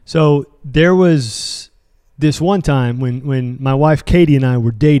So there was this one time when my wife Katie and I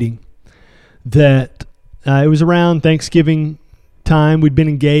were dating that it was around Thanksgiving time. We'd been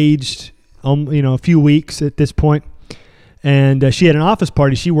engaged, a few weeks at this point, and she had an office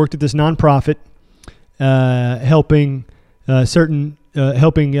party. She worked at this nonprofit, helping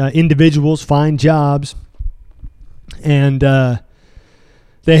individuals find jobs, and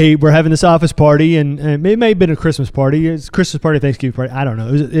they were having this office party, and it may have been a Christmas party. It's a Christmas party, Thanksgiving party. I don't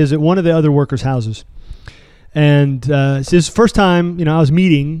know. It was at one of the other workers' houses. And so this is the first time, I was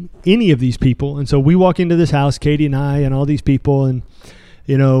meeting any of these people. And so we walk into this house, Katie and I and all these people. And,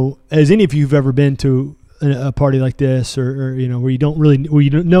 as any of you have ever been to a party like this or where you don't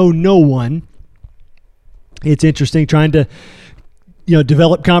know no one, it's interesting trying to,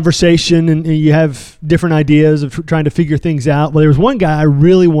 develop conversation and you have different ideas of trying to figure things out. Well, there was one guy I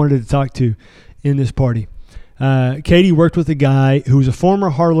really wanted to talk to in this party. Katie worked with a guy who was a former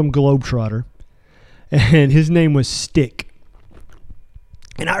Harlem Globetrotter, and his name was Stick.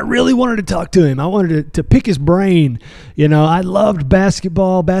 And I really wanted to talk to him. I wanted to pick his brain. I loved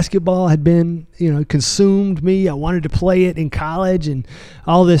basketball. Basketball had been, consumed me. I wanted to play it in college and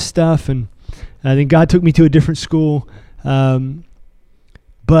all this stuff. And I think God took me to a different school. So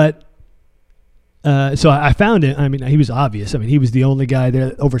I found him. I mean, he was obvious. I mean, he was the only guy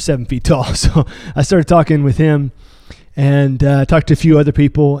there over 7 feet tall. So I started talking with him and talked to a few other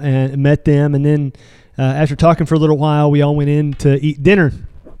people and met them. And then after talking for a little while, we all went in to eat dinner.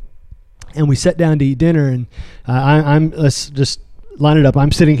 And we sat down to eat dinner. And let's just line it up.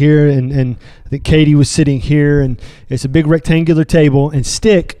 I'm sitting here, and I think Katie was sitting here. And it's a big rectangular table. And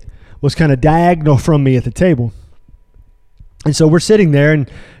Stick was kind of diagonal from me at the table. And so we're sitting there, and,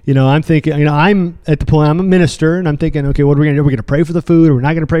 I'm thinking, I'm at the point, I'm a minister, and I'm thinking, okay, what are we going to do? We're going to pray for the food, or we're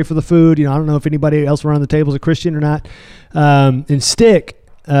not going to pray for the food. I don't know if anybody else around the table is a Christian or not. And Stick,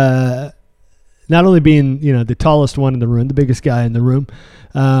 not only being, the tallest one in the room, the biggest guy in the room,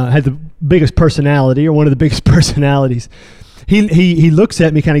 had the biggest personality, or one of the biggest personalities. He looks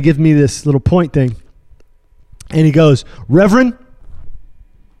at me, kind of gives me this little point thing, and he goes, "Reverend,"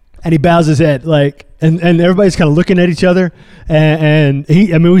 and he bows his head, and everybody's kind of looking at each other, and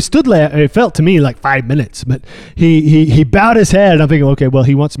we stood there. It felt to me like 5 minutes, but he bowed his head, and I'm thinking, okay, well,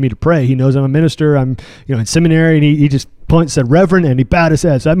 he wants me to pray. He knows I'm a minister. I'm, in seminary, and he just said "Reverend," and he bowed his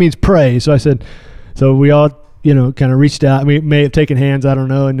head. So that means pray. So I said, so we all, kind of reached out. We may have taken hands, I don't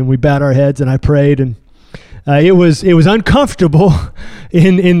know, and then we bowed our heads, and I prayed, and it was uncomfortable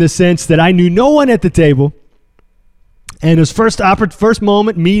in the sense that I knew no one at the table. And it was first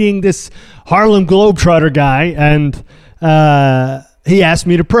moment meeting this Harlem Globetrotter guy, and he asked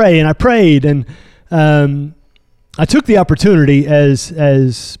me to pray, and I prayed, and I took the opportunity,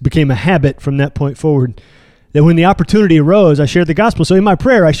 as became a habit from that point forward, that when the opportunity arose, I shared the gospel. So in my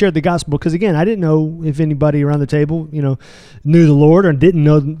prayer, I shared the gospel because, again, I didn't know if anybody around the table, knew the Lord or didn't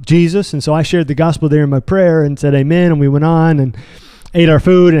know Jesus, and so I shared the gospel there in my prayer and said amen, and we went on and ate our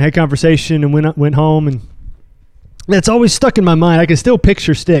food and had conversation and went home, and that's always stuck in my mind. I can still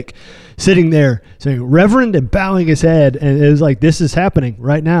picture Stick sitting there saying "Reverend" and bowing his head. And it was like, this is happening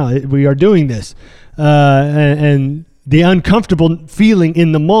right now. We are doing this. And the uncomfortable feeling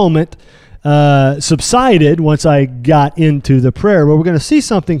in the moment subsided once I got into the prayer. But we're going to see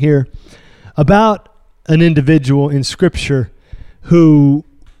something here about an individual in Scripture who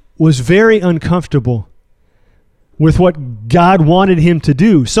was very uncomfortable with what God wanted him to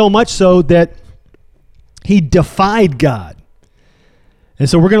do. So much so that he defied God. And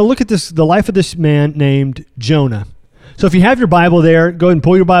so we're going to look at the life of this man named Jonah. So if you have your Bible there, go ahead and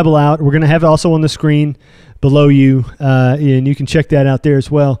pull your Bible out. We're going to have it also on the screen below you, and you can check that out there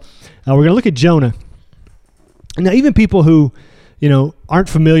as well. We're going to look at Jonah. Now, even people who, aren't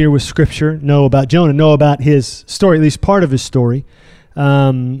familiar with Scripture know about Jonah, know about his story, at least part of his story.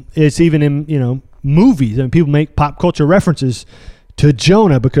 It's even in, movies. I mean, people make pop culture references to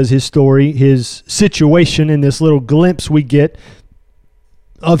Jonah because his story, his situation, and this little glimpse we get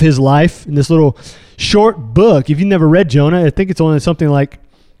of his life in this little short book. If you've never read Jonah, I think it's only something like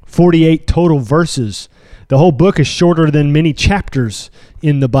 48 total verses. The whole book is shorter than many chapters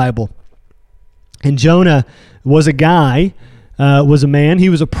in the Bible. And Jonah was a guy, was a man. He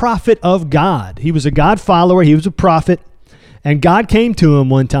was a prophet of God. He was a God follower. He was a prophet. And God came to him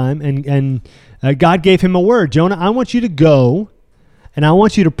one time, and God gave him a word. Jonah, I want you to go, and I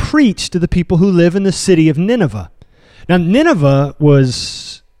want you to preach to the people who live in the city of Nineveh. Now, Nineveh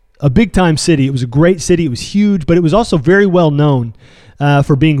was a big-time city. It was a great city. It was huge, but it was also very well known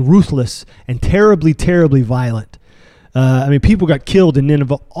for being ruthless and terribly, terribly violent. People got killed in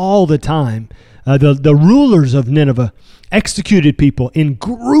Nineveh all the time The rulers of Nineveh executed people in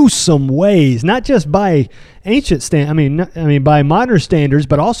gruesome ways, not just by by modern standards,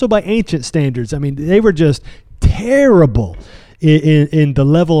 but also by ancient standards. I mean, they were just terrible in the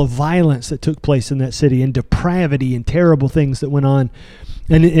level of violence that took place in that city, and depravity and terrible things that went on.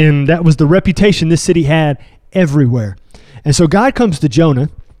 And that was the reputation this city had everywhere. And so God comes to Jonah,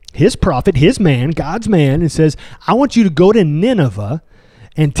 his prophet, his man, God's man, and says, I want you to go to Nineveh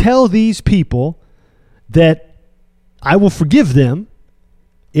and tell these people that I will forgive them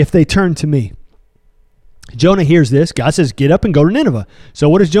if they turn to me. Jonah hears this. God says, get up and go to Nineveh. So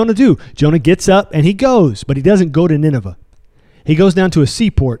what does Jonah do? Jonah gets up and he goes, but he doesn't go to Nineveh. He goes down to a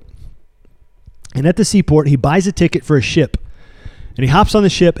seaport. And at the seaport, he buys a ticket for a ship. And he hops on the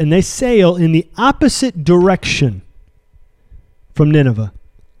ship and they sail in the opposite direction from Nineveh.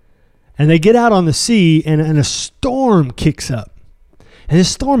 And they get out on the sea and a storm kicks up. And this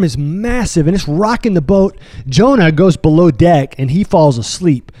storm is massive, and it's rocking the boat. Jonah goes below deck, and he falls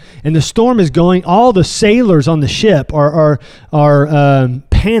asleep. And the storm is going. All the sailors on the ship are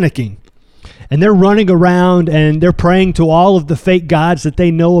panicking. And they're running around, and they're praying to all of the fake gods that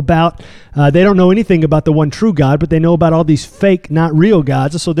they know about. They don't know anything about the one true God, but they know about all these fake, not real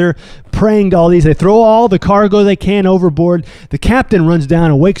gods. So they're praying to all these. They throw all the cargo they can overboard. The captain runs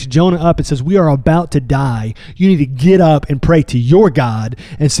down and wakes Jonah up and says, we are about to die. You need to get up and pray to your God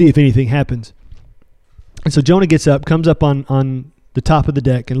and see if anything happens. And so Jonah gets up, comes up on the top of the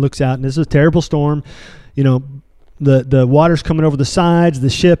deck and looks out, and this is a terrible storm. You know, the water's coming over the sides. The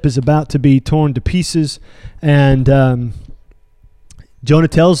ship is about to be torn to pieces. And Jonah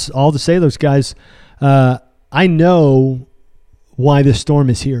tells all the sailors, guys, I know why this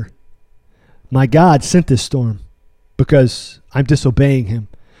storm is here. My God sent this storm because I'm disobeying him.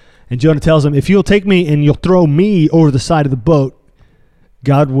 And Jonah tells them, if you'll take me and you'll throw me over the side of the boat,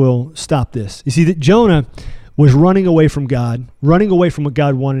 God will stop this. You see, that Jonah was running away from God, running away from what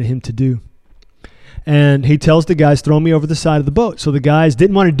God wanted him to do. And he tells the guys, throw me over the side of the boat. So the guys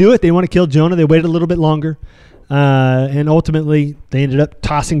didn't want to do it. They want to kill Jonah. They waited a little bit longer. And ultimately, they ended up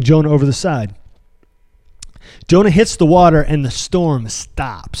tossing Jonah over the side. Jonah hits the water, and the storm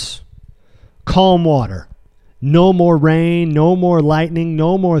stops. Calm water. No more rain, no more lightning,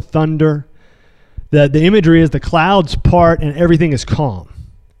 no more thunder. The imagery is the clouds part, and everything is calm.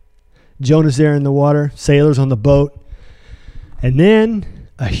 Jonah's there in the water, sailors on the boat. And then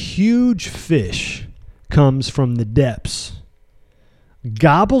a huge fish comes from the depths,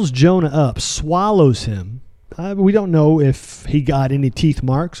 gobbles Jonah up, swallows him. We don't know if he got any teeth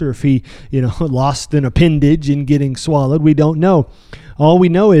marks or if he, lost an appendage in getting swallowed. We don't know. All we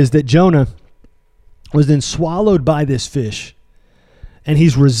know is that Jonah was then swallowed by this fish, and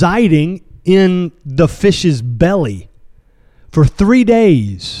he's residing in the fish's belly. For 3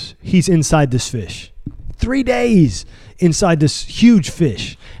 days, he's inside this fish. 3 days inside this huge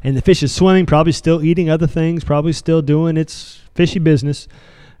fish. And the fish is swimming, probably still eating other things, probably still doing its fishy business.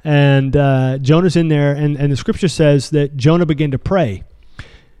 And Jonah's in there, and the scripture says that Jonah began to pray.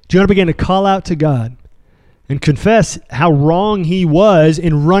 Jonah began to call out to God and confess how wrong he was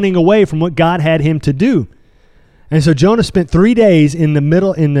in running away from what God had him to do. And so Jonah spent 3 days in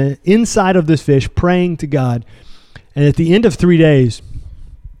the inside of this fish praying to God. And at the end of 3 days,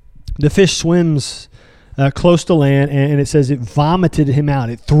 the fish swims close to land, and it says it vomited him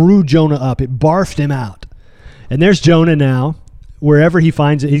out. It threw Jonah up. It barfed him out. And there's Jonah now. Wherever he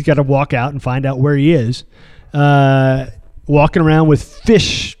finds it, he's got to walk out and find out where he is. Walking around with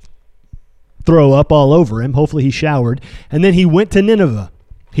fish throw up all over him. Hopefully he showered. And then he went to Nineveh.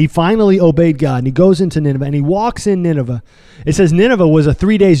 He finally obeyed God, and he goes into Nineveh, and he walks in Nineveh. It says Nineveh was a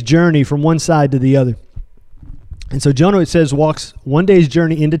 3 days journey from one side to the other. And so Jonah, it says, walks 1 day's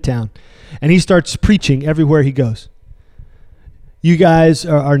journey into town. And he starts preaching everywhere he goes. You guys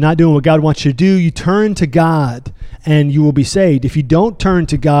are not doing what God wants you to do. You turn to God and you will be saved. If you don't turn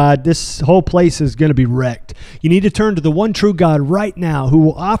to God, this whole place is going to be wrecked. You need to turn to the one true God right now who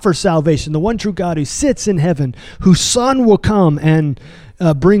will offer salvation, the one true God who sits in heaven, whose Son will come and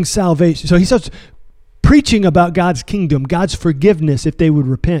bring salvation. So he starts preaching about God's kingdom, God's forgiveness if they would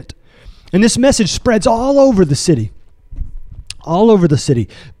repent. And this message spreads all over the city. All over the city,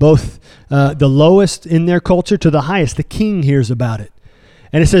 both the lowest in their culture to the highest. The king hears about it.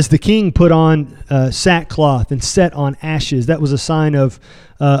 And it says the king put on sackcloth and set on ashes. That was a sign of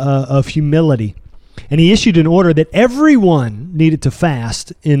humility. And he issued an order that everyone needed to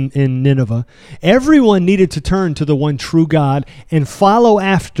fast in Nineveh. Everyone needed to turn to the one true God and follow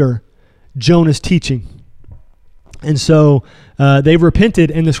after Jonah's teaching. And so they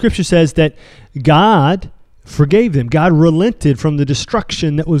repented, and the scripture says that God forgave them. God relented from the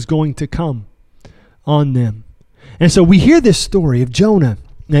destruction that was going to come. on them. And so we hear this story of Jonah.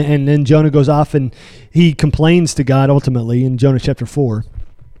 And then Jonah goes off and he complains to God ultimately in Jonah chapter 4.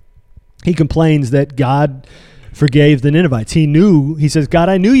 He complains that God forgave the Ninevites. He says, God,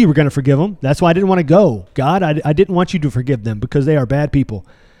 I knew you were going to forgive them. That's why I didn't want to go. God, I didn't want you to forgive them because they are bad people.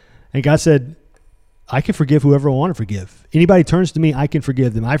 And God said, I can forgive whoever I want to forgive. Anybody turns to me, I can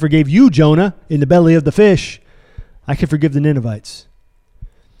forgive them. I forgave you, Jonah, in the belly of the fish. I can forgive the Ninevites.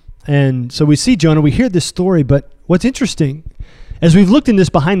 And so we see Jonah, we hear this story, but what's interesting, as we've looked in this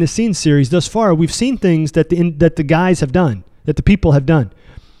behind the scenes series thus far, we've seen things that the guys have done, that the people have done.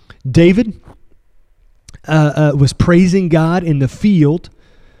 David was praising God in the field.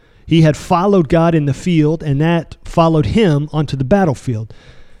 He had followed God in the field, and that followed him onto the battlefield.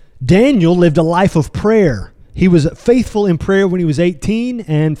 Daniel lived a life of prayer. He was faithful in prayer when he was 18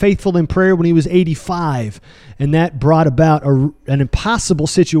 and faithful in prayer when he was 85. And that brought about an impossible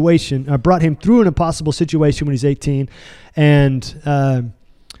situation, brought him through an impossible situation when he's 18 and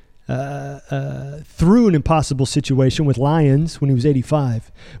through an impossible situation with lions when he was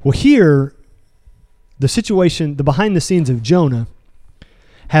 85. Well, here, the situation, the behind the scenes of Jonah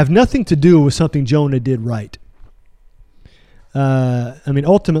have nothing to do with something Jonah did right.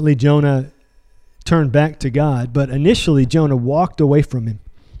 Ultimately, Jonah turned back to God, but initially Jonah walked away from him.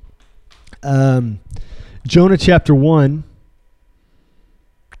 Jonah chapter 1,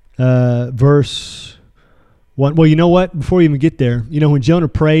 verse 1. Well, you know what? Before we even get there, when Jonah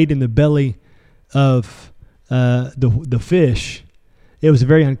prayed in the belly of the fish, it was a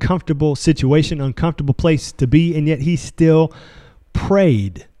very uncomfortable situation, uncomfortable place to be, and yet he still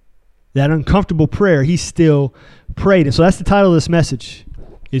prayed. That uncomfortable prayer, he still prayed. And so that's the title of this message,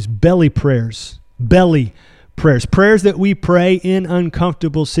 is belly prayers. Belly prayers. Prayers that we pray in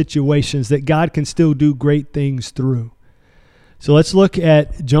uncomfortable situations that God can still do great things through. So let's look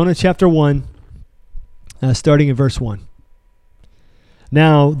at Jonah chapter 1, starting in verse 1.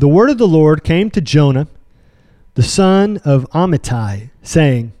 Now the word of the Lord came to Jonah, the son of Amittai,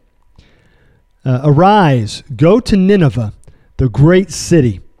 saying, Arise, go to Nineveh, the great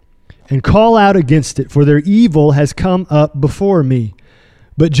city, and call out against it, for their evil has come up before me.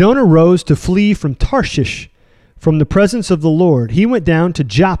 But Jonah rose to flee from Tarshish, from the presence of the Lord. He went down to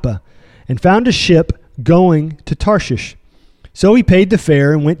Joppa and found a ship going to Tarshish. So he paid the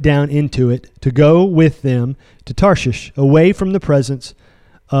fare and went down into it to go with them to Tarshish, away from the presence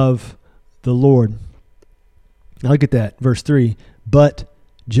of the Lord. Now look at that, verse 3, but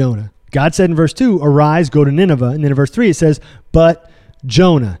Jonah. God said in verse 2, arise, go to Nineveh. And then in verse 3 it says, but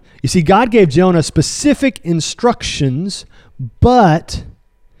Jonah. You see, God gave Jonah specific instructions, but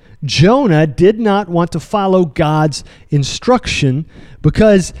Jonah did not want to follow God's instruction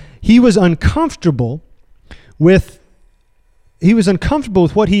because he was uncomfortable with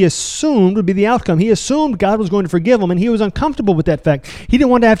what he assumed would be the outcome. He assumed God was going to forgive him, and he was uncomfortable with that fact. He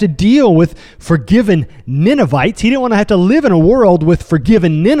didn't want to have to deal with forgiven Ninevites. He didn't want to have to live in a world with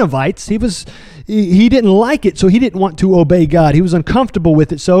forgiven Ninevites. He didn't like it, so he didn't want to obey God. He was uncomfortable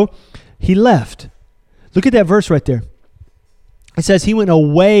with it, so he left. Look at that verse right there. It says he went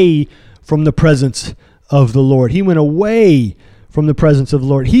away from the presence of the Lord. He went away from the presence of the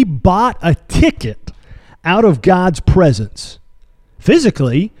Lord. He bought a ticket out of God's presence.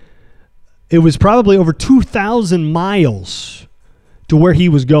 Physically, it was probably over 2,000 miles to where he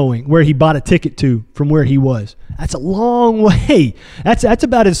was going, where he bought a ticket to from where he was. That's a long way.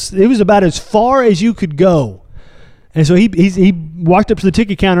 It was about as far as you could go. And so he walked up to the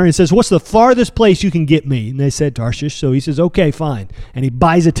ticket counter and says, what's the farthest place you can get me? And they said Tarshish. So he says, okay, fine. And he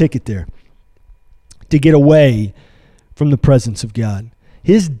buys a ticket there to get away from the presence of God.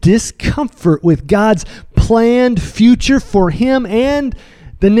 His discomfort with God's planned future for him and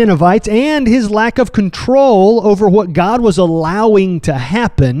the Ninevites, and his lack of control over what God was allowing to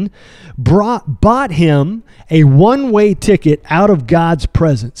happen, bought him a one-way ticket out of God's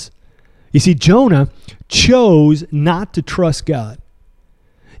presence. You see, Jonah chose not to trust God.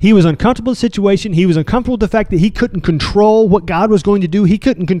 He was uncomfortable with the situation. He was uncomfortable with the fact that he couldn't control what God was going to do. He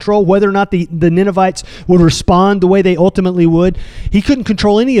couldn't control whether or not the Ninevites would respond the way they ultimately would. He couldn't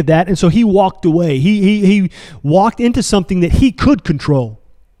control any of that, and so he walked away. He walked into something that he could control.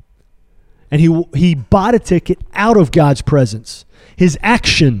 And he bought a ticket out of God's presence. His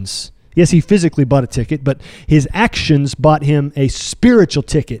actions, yes, he physically bought a ticket, but his actions bought him a spiritual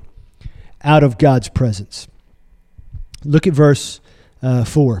ticket out of God's presence. Look at verse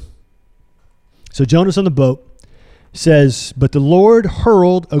 4. So Jonah's on the boat, says, but the Lord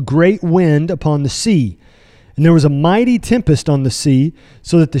hurled a great wind upon the sea, and there was a mighty tempest on the sea,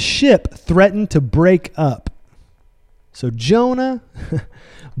 so that the ship threatened to break up. So Jonah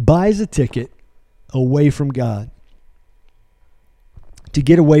buys a ticket away from God. To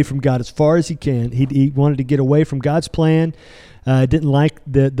get away from God as far as he can. He wanted to get away from God's plan. Didn't like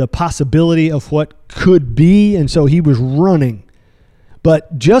the possibility of what could be, and so he was running.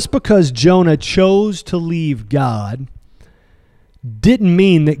 But just because Jonah chose to leave God didn't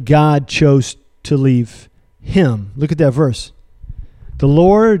mean that God chose to leave him. Look at that verse. The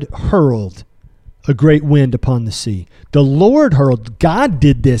Lord hurled a great wind upon the sea. The Lord hurled. God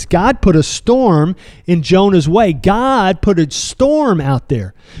did this. God put a storm in Jonah's way. God put a storm out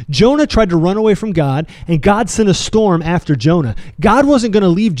there. Jonah tried to run away from God, and God sent a storm after Jonah. God wasn't going to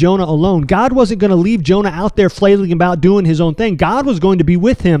leave Jonah alone. God wasn't going to leave Jonah out there flailing about doing his own thing. God was going to be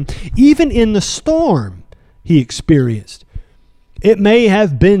with him, even in the storm he experienced. It may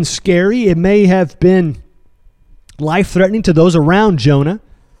have been scary. It may have been life-threatening to those around Jonah.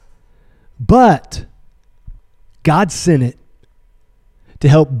 But God sent it to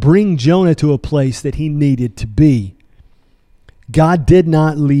help bring Jonah to a place that he needed to be. God did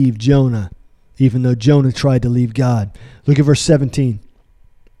not leave Jonah, even though Jonah tried to leave God. Look at verse 17.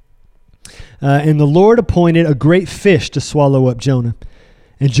 And the Lord appointed a great fish to swallow up Jonah.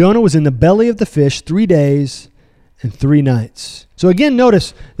 And Jonah was in the belly of the fish 3 days and 3 nights. So again,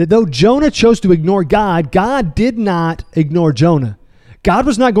 notice that though Jonah chose to ignore God, God did not ignore Jonah. God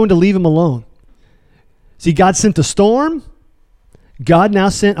was not going to leave him alone. See, God sent a storm. God now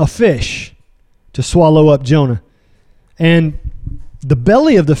sent a fish to swallow up Jonah. And the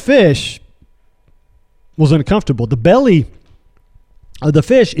belly of the fish was uncomfortable. The belly of the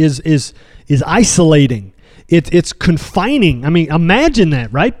fish is isolating. It's confining. I mean, imagine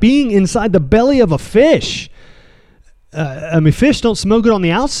that, right? Being inside the belly of a fish. Fish don't smell good on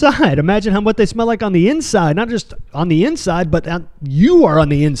the outside. Imagine what they smell like on the inside. Not just on the inside, but you are on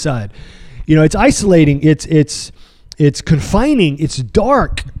the inside. You know, it's isolating. It's confining. It's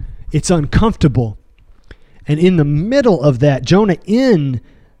dark. It's uncomfortable. And in the middle of that, Jonah in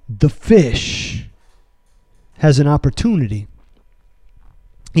the fish has an opportunity.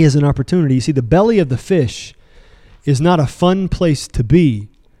 He has an opportunity. You see, the belly of the fish is not a fun place to be,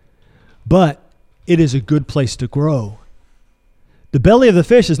 but it is a good place to grow. The belly of the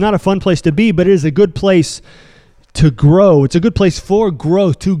fish is not a fun place to be, but it is a good place to grow. It's a good place for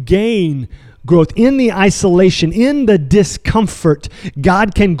growth, to gain growth. In the isolation, in the discomfort,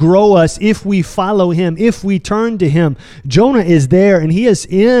 God can grow us if we follow him, if we turn to him. Jonah is there, and he is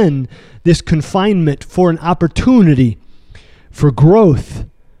in this confinement for an opportunity for growth.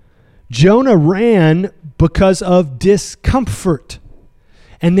 Jonah ran because of discomfort.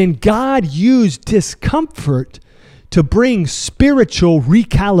 And then God used discomfort to bring spiritual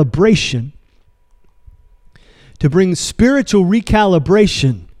recalibration. To bring spiritual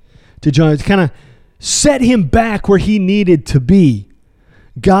recalibration to Jonah, to kind of set him back where he needed to be.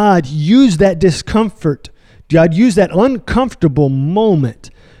 God used that discomfort. God used that uncomfortable moment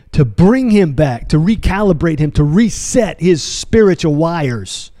to bring him back, to recalibrate him, to reset his spiritual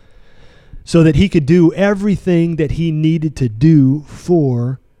wires so that he could do everything that he needed to do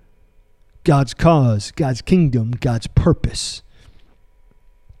for God's cause, God's kingdom, God's purpose.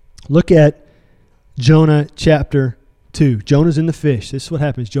 Look at Jonah chapter 2. Jonah's in the fish. This is what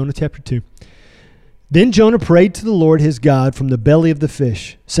happens. Jonah chapter 2. Then Jonah prayed to the Lord his God from the belly of the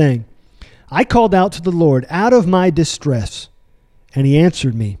fish, saying, I called out to the Lord out of my distress, and he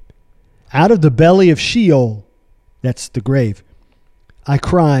answered me. Out of the belly of Sheol, that's the grave, I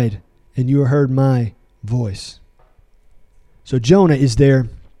cried, and you heard my voice. So Jonah is there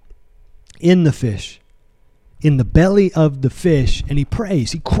in the fish, in the belly of the fish, and he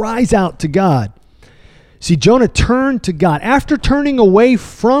prays. He cries out to God. See, Jonah turned to God. After turning away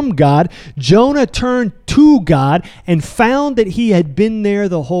from God, Jonah turned to God and found that he had been there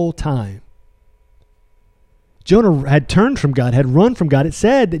the whole time. Jonah had turned from God, had run from God. It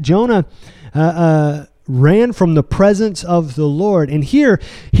said that Jonah ran from the presence of the Lord. And here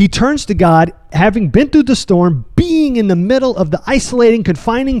he turns to God, having been through the storm, being in the middle of the isolating,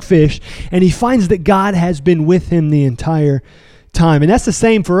 confining fish, and he finds that God has been with him the entire time. And that's the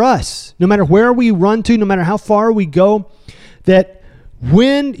same for us. No matter where we run to, no matter how far we go, that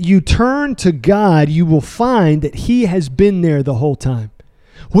when you turn to God, you will find that he has been there the whole time.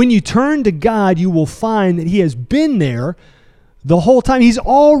 When you turn to God, you will find that he has been there the whole time. He's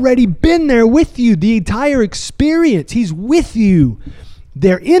already been there with you, the entire experience. He's with you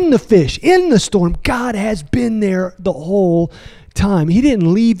there in the fish, in the storm. God has been there the whole time. He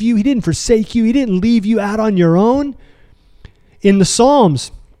didn't leave you. He didn't forsake you. He didn't leave you out on your own. In the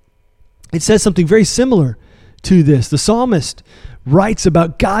Psalms, it says something very similar to this. The psalmist writes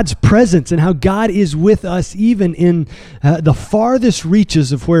about God's presence and how God is with us even in the farthest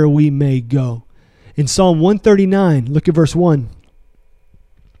reaches of where we may go. In Psalm 139, look at verse 1.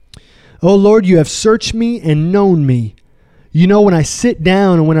 O Lord, you have searched me and known me. You know when I sit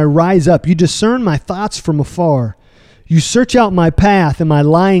down and when I rise up. You discern my thoughts from afar. You search out my path and my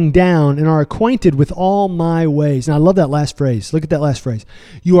lying down and are acquainted with all my ways. And I love that last phrase. Look at that last phrase.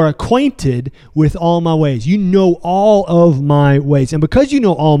 You are acquainted with all my ways. You know all of my ways. And because you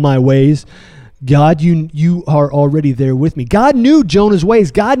know all my ways, God, you are already there with me. God knew Jonah's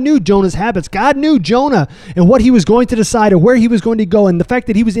ways. God knew Jonah's habits. God knew Jonah and what he was going to decide and where he was going to go and the fact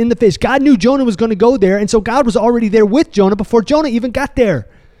that he was in the fish. God knew Jonah was going to go there, and so God was already there with Jonah before Jonah even got there.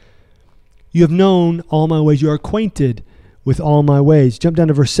 You have known all my ways. You are acquainted with all my ways. Jump down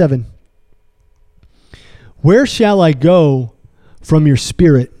to verse 7. Where shall I go from your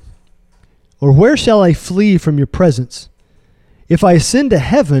spirit? Or where shall I flee from your presence? If I ascend to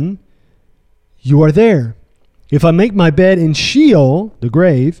heaven, you are there. If I make my bed in Sheol, the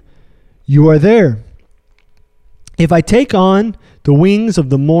grave, you are there. If I take on the wings of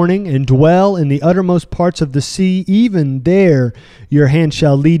the morning and dwell in the uttermost parts of the sea, even there your hand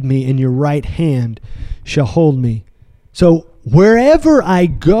shall lead me and your right hand shall hold me. So wherever I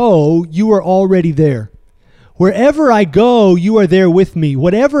go, you are already there. Wherever I go, you are there with me.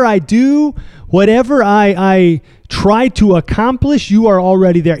 Whatever I do, whatever I try to accomplish, you are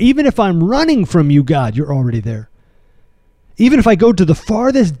already there. Even if I'm running from you, God, you're already there. Even if I go to the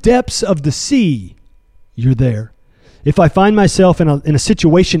farthest depths of the sea, you're there. If I find myself in a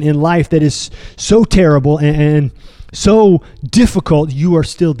situation in life that is so terrible and so difficult, you are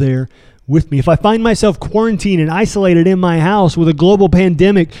still there with me. If I find myself quarantined and isolated in my house with a global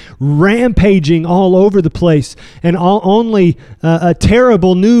pandemic rampaging all over the place and only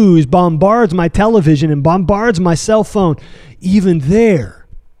terrible news bombards my television and bombards my cell phone, even there,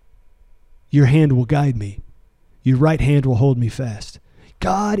 your hand will guide me. Your right hand will hold me fast.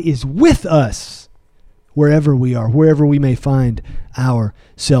 God is with us wherever we are, wherever we may find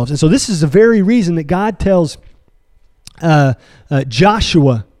ourselves. And so this is the very reason that God tells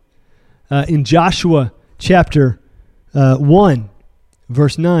Joshua in Joshua chapter 1,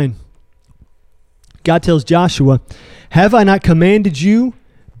 verse 9, God tells Joshua, have I not commanded you,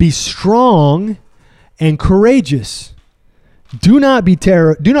 be strong and courageous. Do not be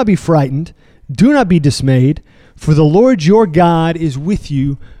frightened. Do not be dismayed, for the Lord your God is with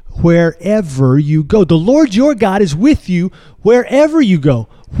you wherever you go. The Lord your God is with you wherever you go.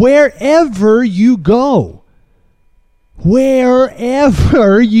 Wherever you go.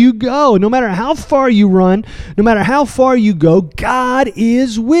 Wherever you go, no matter how far you run, no matter how far you go, God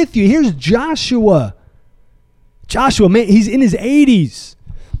is with you. Here's Joshua. Joshua, man, he's in his 80s,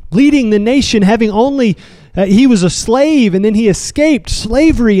 leading the nation, having only, he was a slave, and then he escaped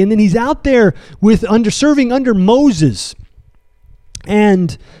slavery, and then he's out there serving under Moses.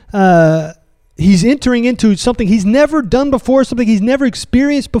 And he's entering into something he's never done before, something he's never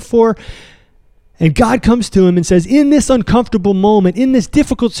experienced before. And God comes to him and says, in this uncomfortable moment, in this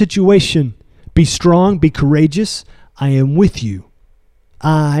difficult situation, be strong, be courageous. I am with you.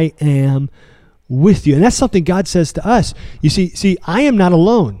 I am with you. And that's something God says to us. You see, I am not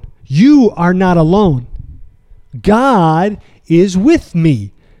alone. You are not alone. God is with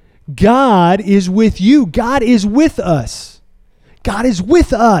me. God is with you. God is with us. God is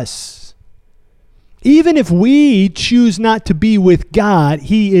with us. Even if we choose not to be with God,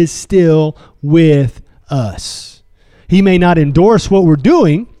 He is still with us. He may not endorse what we're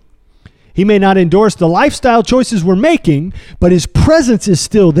doing. He may not endorse the lifestyle choices we're making, but His presence is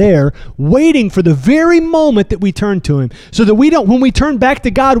still there, waiting for the very moment that we turn to Him. So that when we turn back to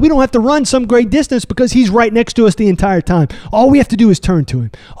God, we don't have to run some great distance because He's right next to us the entire time. All we have to do is turn to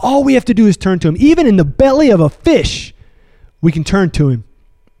Him. All we have to do is turn to Him. Even in the belly of a fish, we can turn to Him.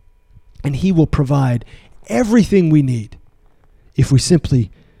 And He will provide everything we need if we simply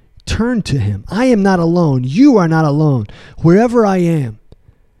turn to Him. I am not alone. You are not alone. Wherever I am,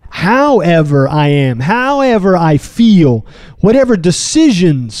 however I am, however I feel, whatever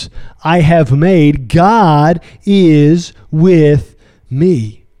decisions I have made, God is with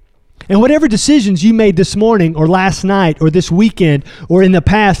me. And whatever decisions you made this morning or last night or this weekend or in the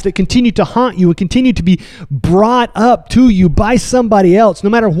past that continue to haunt you and continue to be brought up to you by somebody else, no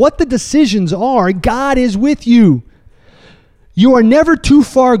matter what the decisions are, God is with you. You are never too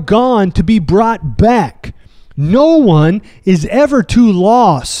far gone to be brought back. No one is ever too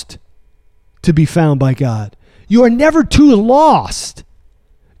lost to be found by God. You are never too lost.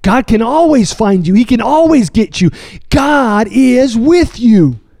 God can always find you. He can always get you. God is with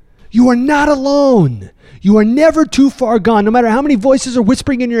you. You are not alone. You are never too far gone. No matter how many voices are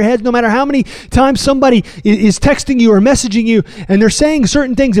whispering in your head, no matter how many times somebody is texting you or messaging you, and they're saying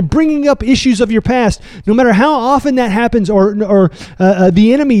certain things and bringing up issues of your past, no matter how often that happens, or the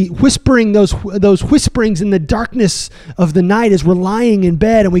enemy whispering those whisperings in the darkness of the night as we're lying in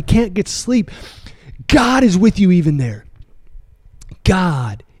bed and we can't get sleep, God is with you even there.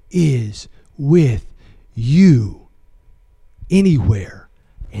 God is with you anywhere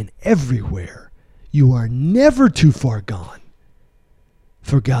and everywhere. You are never too far gone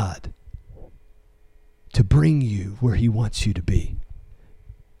for God to bring you where he wants you to be.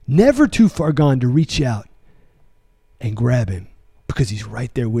 Never too far gone to reach out and grab him, because he's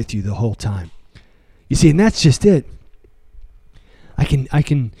right there with you the whole time. You see, and that's just it. I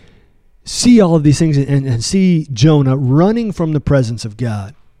can see all of these things and see Jonah running from the presence of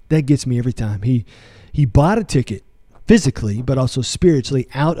God. That gets me every time. He bought a ticket physically, but also spiritually,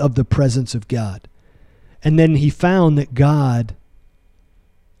 out of the presence of God. And then he found that God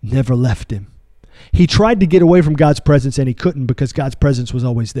never left him. He tried to get away from God's presence and he couldn't, because God's presence was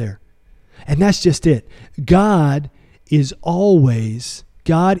always there. And that's just it. God is always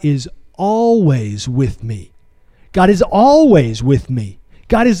with me. God is always with me.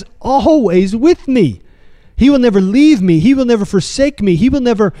 God is always with me. He will never leave me. He will never forsake me. He will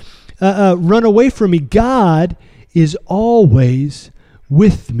never run away from me. God is always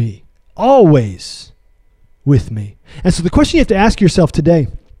with me. Always with me. And so the question you have to ask yourself today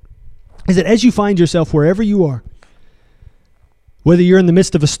is that as you find yourself wherever you are, whether you're in the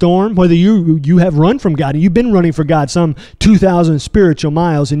midst of a storm, whether you have run from God, and you've been running for God some 2,000 spiritual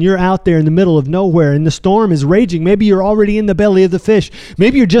miles, and you're out there in the middle of nowhere, and the storm is raging. Maybe you're already in the belly of the fish.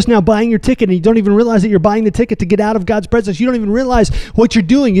 Maybe you're just now buying your ticket, and you don't even realize that you're buying the ticket to get out of God's presence. You don't even realize what you're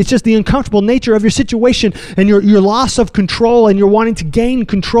doing. It's just the uncomfortable nature of your situation and your loss of control, and you're wanting to gain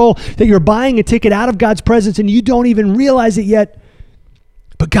control, that you're buying a ticket out of God's presence, and you don't even realize it yet.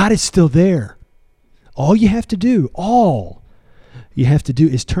 But God is still there. All you have to do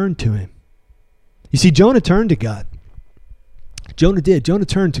is turn to him. You see, Jonah turned to God. Jonah did. Jonah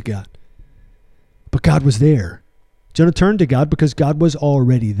turned to God. But God was there. Jonah turned to God because God was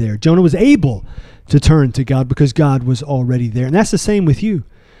already there. Jonah was able to turn to God because God was already there. And that's the same with you.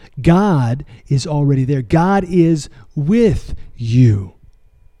 God is already there. God is with you.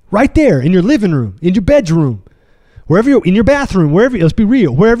 Right there in your living room, in your bedroom, wherever you're, in your bathroom, wherever, let's be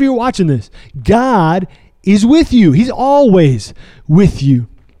real, wherever you're watching this, God is with you. He's always with you.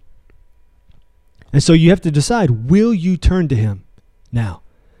 And so you have to decide, will you turn to him now?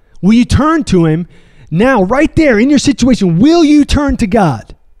 Will you turn to him now, right there in your situation? Will you turn to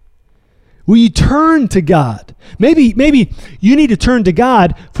God? Will you turn to God? Maybe you need to turn to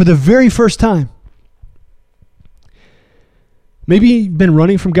God for the very first time. Maybe you've been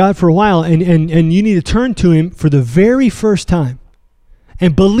running from God for a while and you need to turn to him for the very first time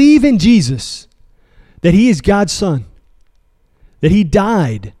and believe in Jesus, that he is God's son, that he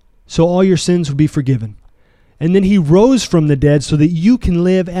died so all your sins would be forgiven. And then he rose from the dead so that you can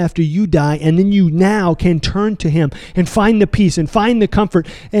live after you die, and then you now can turn to him and find the peace and find the comfort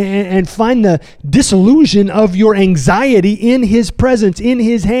and find the disillusion of your anxiety in his presence, in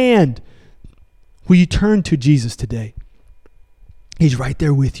his hand. Will you turn to Jesus today? He's right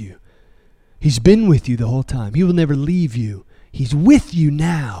there with you. He's been with you the whole time. He will never leave you. He's with you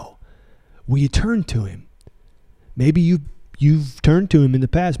now. Will you turn to him? Maybe you've turned to him in the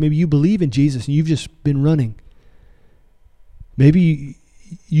past. Maybe you believe in Jesus and you've just been running. Maybe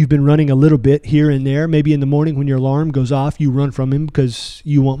you've been running a little bit here and there. Maybe in the morning when your alarm goes off, you run from him because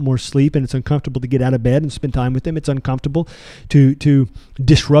you want more sleep and it's uncomfortable to get out of bed and spend time with him. It's uncomfortable to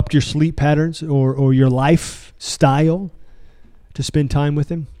disrupt your sleep patterns or your lifestyle to spend time with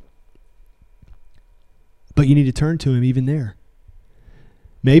him. But you need to turn to him even there.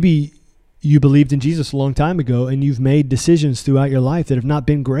 Maybe you believed in Jesus a long time ago and you've made decisions throughout your life that have not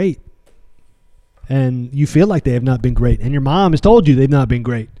been great. And you feel like they have not been great. And your mom has told you they've not been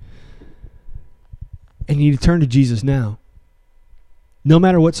great. And you need to turn to Jesus now. No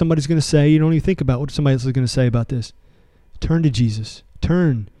matter what somebody's going to say, you don't even think about what somebody else is going to say about this. Turn to Jesus.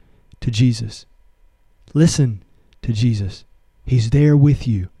 Turn to Jesus. Listen to Jesus. He's there with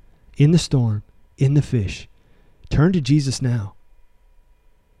you in the storm, in the fish. Turn to Jesus now.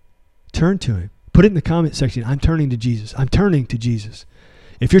 Turn to him. Put it in the comment section. I'm turning to Jesus. I'm turning to Jesus.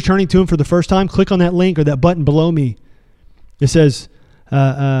 If you're turning to him for the first time, click on that link or that button below me. It says,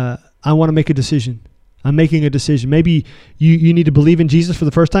 I want to make a decision. I'm making a decision. Maybe you need to believe in Jesus for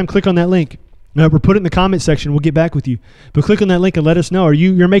the first time. Click on that link. Or put it in the comment section. We'll get back with you. But click on that link and let us know. Or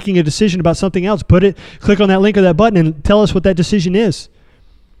you're making a decision about something else. Click on that link or that button and tell us what that decision is.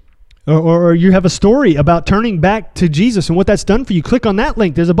 or you have a story about turning back to Jesus and what that's done for you, click on that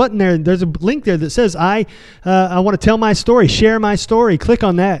link. There's a button there. There's a link there that says, I want to tell my story, share my story. Click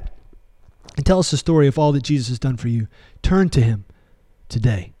on that and tell us the story of all that Jesus has done for you. Turn to him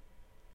today.